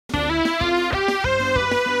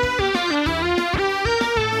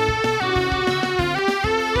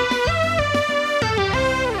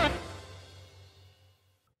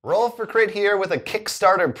for Crit here with a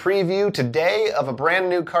Kickstarter preview today of a brand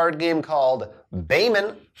new card game called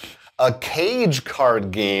Behmen, a Cage card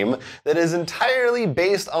game that is entirely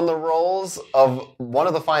based on the roles of one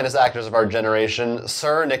of the finest actors of our generation,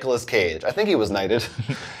 Sir Nicolas Cage. I think he was knighted,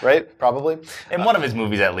 right? Probably. In one of his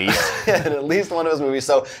movies, at least. In at least one of his movies.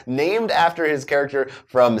 So, named after his character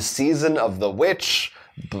from Season of the Witch,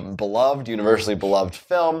 beloved, universally beloved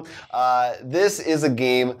film. This is a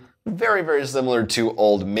game very, very similar to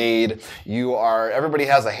Old Maid. Everybody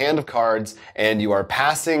has a hand of cards, and you are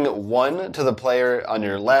passing one to the player on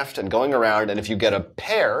your left and going around, and if you get a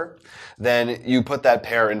pair, then you put that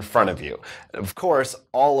pair in front of you. Of course,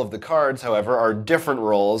 all of the cards, however, are different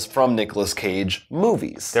roles from Nicolas Cage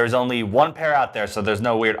movies. There's only one pair out there, so there's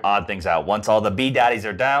no weird odd things out. Once all the B-daddies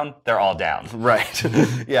are down, they're all down. Right.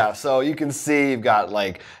 Yeah, so you can see you got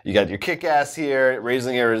your Kick-Ass here,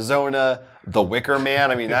 Raising Arizona, The Wicker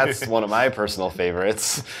Man. I mean, that's one of my personal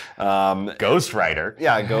favorites. Ghost Rider.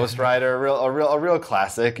 Yeah, Ghost Rider, a real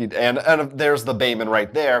classic. And there's the Behmen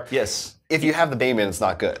right there. Yes. If you have the Behmen, it's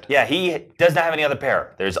not good. Yeah, he does not have any other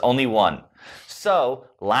pair. There's only one. So,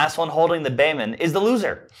 last one holding the Behmen is the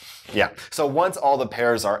loser. Yeah. So once all the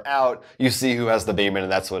pairs are out, you see who has the Behmen,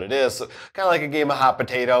 and that's what it is. So, kind of like a game of hot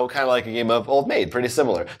potato, kind of like a game of Old Maid, pretty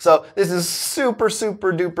similar. So this is super,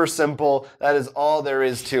 super duper simple. That is all there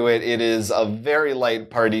is to it. It is a very light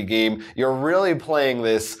party game. You're really playing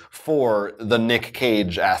this for the Nick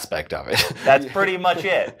Cage aspect of it. That's pretty much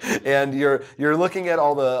it. And you're looking at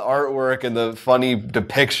all the artwork and the funny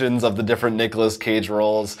depictions of the different Nicolas Cage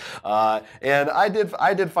roles. And I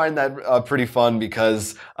did find that pretty fun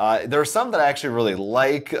because there are some that I actually really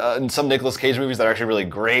like, and some Nicolas Cage movies that are actually really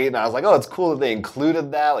great, and I was like, oh, it's cool that they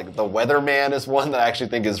included that. Like The Weatherman is one that I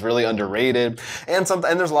actually think is really underrated, and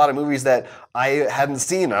there's a lot of movies that I hadn't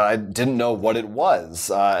seen, I didn't know what it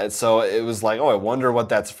was, so it was like, oh, I wonder what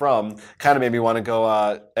that's from. Kind of made me want to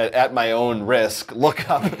go at my own risk, look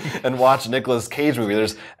up and watch Nicolas Cage movie.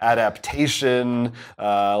 There's Adaptation.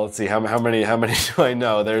 Let's see, how many do I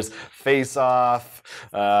know? There's Face Off,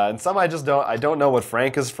 and some I don't know what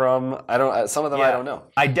Frank is from. Some of them I don't know.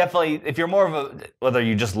 I definitely, if you're more of whether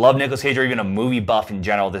you just love Nicolas Cage or even a movie buff in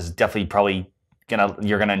general, this is definitely probably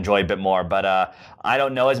you're gonna enjoy a bit more. But I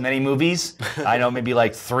don't know as many movies. I know maybe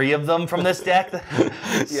like 3 of them from this deck.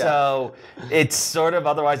 Yeah. So it's sort of,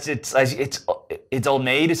 otherwise it's Old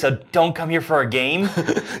Maid. So don't come here for a game.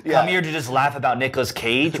 Yeah. Come here to just laugh about Nicolas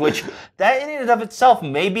Cage, which that in and of itself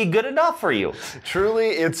may be good enough for you. Truly,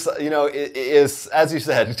 it's it is, as you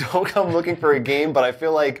said, don't come looking for a game. But I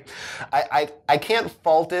feel like I can't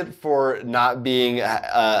fault it for not being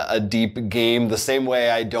a deep game. The same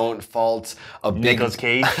way I don't fault a Nicolas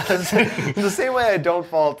Cage. The same way I don't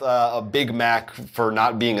fault a Big Mac for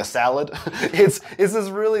not being a salad. This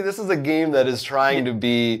is a game that is trying to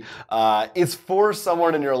be. It's for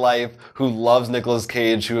someone in your life who loves Nicolas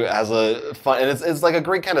Cage, who has a fun, and it's like a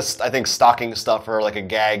great kind of, I think, stocking stuffer, like a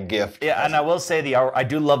gag gift. Yeah, and I will say I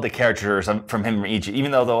do love the characters from him each,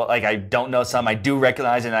 even though like I don't know some, I do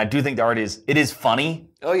recognize it, and I do think the art is funny.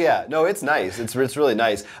 Oh yeah, no, it's nice. It's really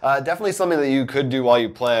nice. Definitely something that you could do while you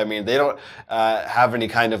play. I mean, they don't have any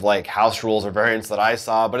kind of like house rules or variants that I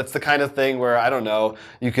saw, but it's the kind of thing where, I don't know,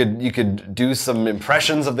 you could do some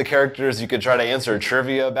impressions of the characters. You could try to answer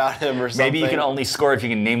trivia about him or something. Maybe you can only score if you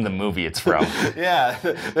can name the movie it's from. Yeah,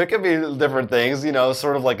 there could be different things.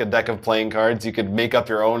 Sort of like a deck of playing cards. You could make up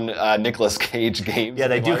your own Nicolas Cage games. Yeah,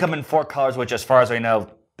 they do come in 4 colors, which, as far as I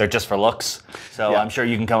know, they're just for looks. So yeah. I'm sure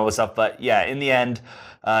you can come up with stuff. But yeah, in the end,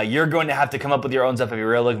 you're going to have to come up with your own stuff if you're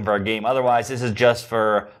really looking for a game. Otherwise, this is just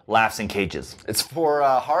for laughs and cages. It's for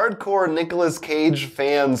hardcore Nicolas Cage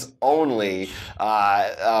fans only.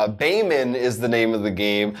 Behmen is the name of the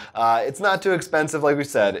game. It's not too expensive, like we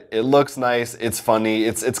said. It looks nice. It's funny.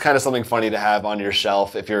 It's kind of something funny to have on your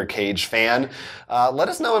shelf if you're a Cage fan. Let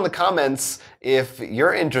us know in the comments if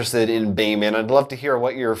you're interested in Behmen. I'd love to hear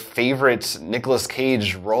what your favorite Nicolas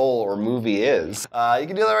Cage role or movie is. You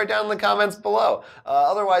can do that right down in the comments below.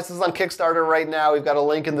 Otherwise, this is on Kickstarter right now. We've got a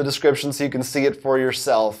link in the description so you can see it for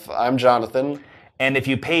yourself. I'm Jonathan. And if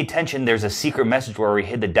you pay attention, there's a secret message where we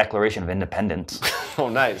hid the Declaration of Independence. Oh,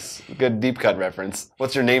 nice. Good deep cut reference.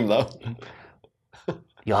 What's your name, though?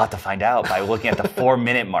 You'll have to find out by looking at the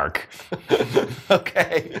 4-minute mark.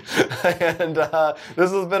 Okay. And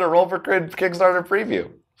this has been a Roll for Crit Kickstarter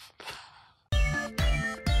preview.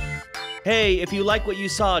 Hey, if you like what you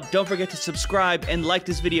saw, don't forget to subscribe and like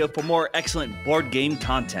this video for more excellent board game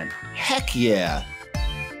content. Heck yeah!